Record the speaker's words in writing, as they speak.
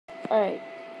Alright,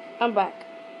 I'm back.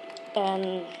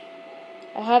 And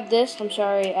I have this. I'm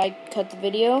sorry I cut the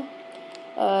video.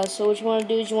 So what you want to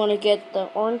do is you want to get the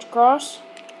orange cross.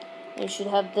 And you should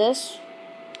have this,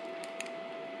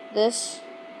 and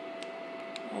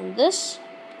this.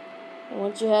 And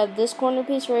once you have this corner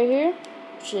piece right here,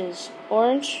 which is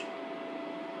orange,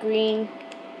 green,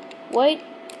 white,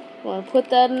 you want to put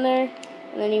that in there.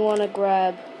 And then you want to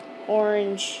grab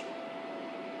orange,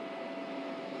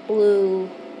 blue,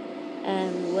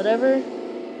 and whatever,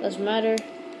 doesn't matter.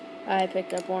 I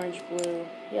picked up orange, blue,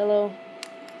 yellow,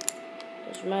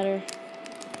 doesn't matter.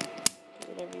 Do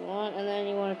whatever you want, and then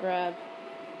you want to grab,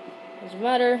 doesn't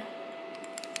matter,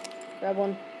 grab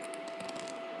one.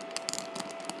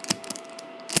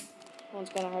 One's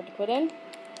kind of hard to put in.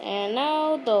 And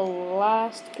now the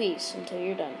last piece until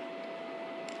you're done.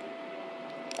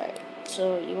 Alright,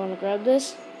 so you want to grab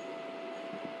this.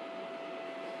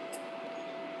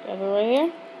 Grab it right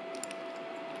here.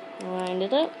 Line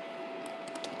it up.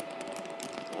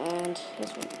 And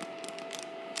this one.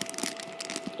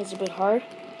 It's a bit hard.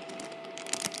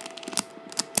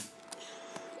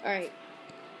 Alright,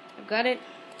 I've got it.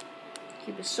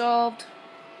 Keep it solved.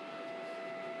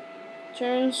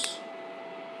 Turns.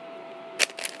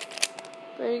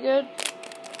 Very good.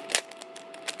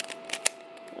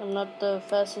 I'm not the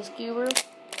fastest cuber.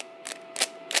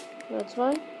 That's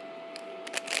fine.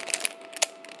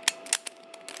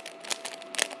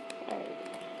 Alright.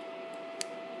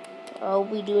 I'll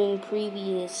be doing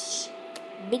previous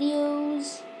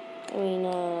videos.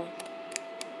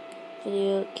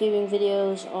 Cubing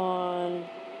videos on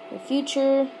the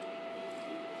future.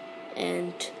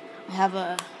 And I have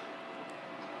a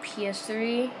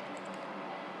PS3.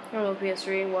 Normal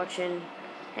PS3, watching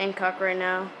Hancock right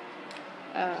now.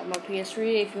 My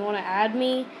PS3, if you want to add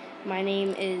me, my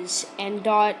name is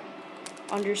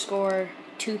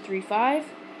n._235,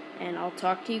 and I'll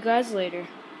talk to you guys later.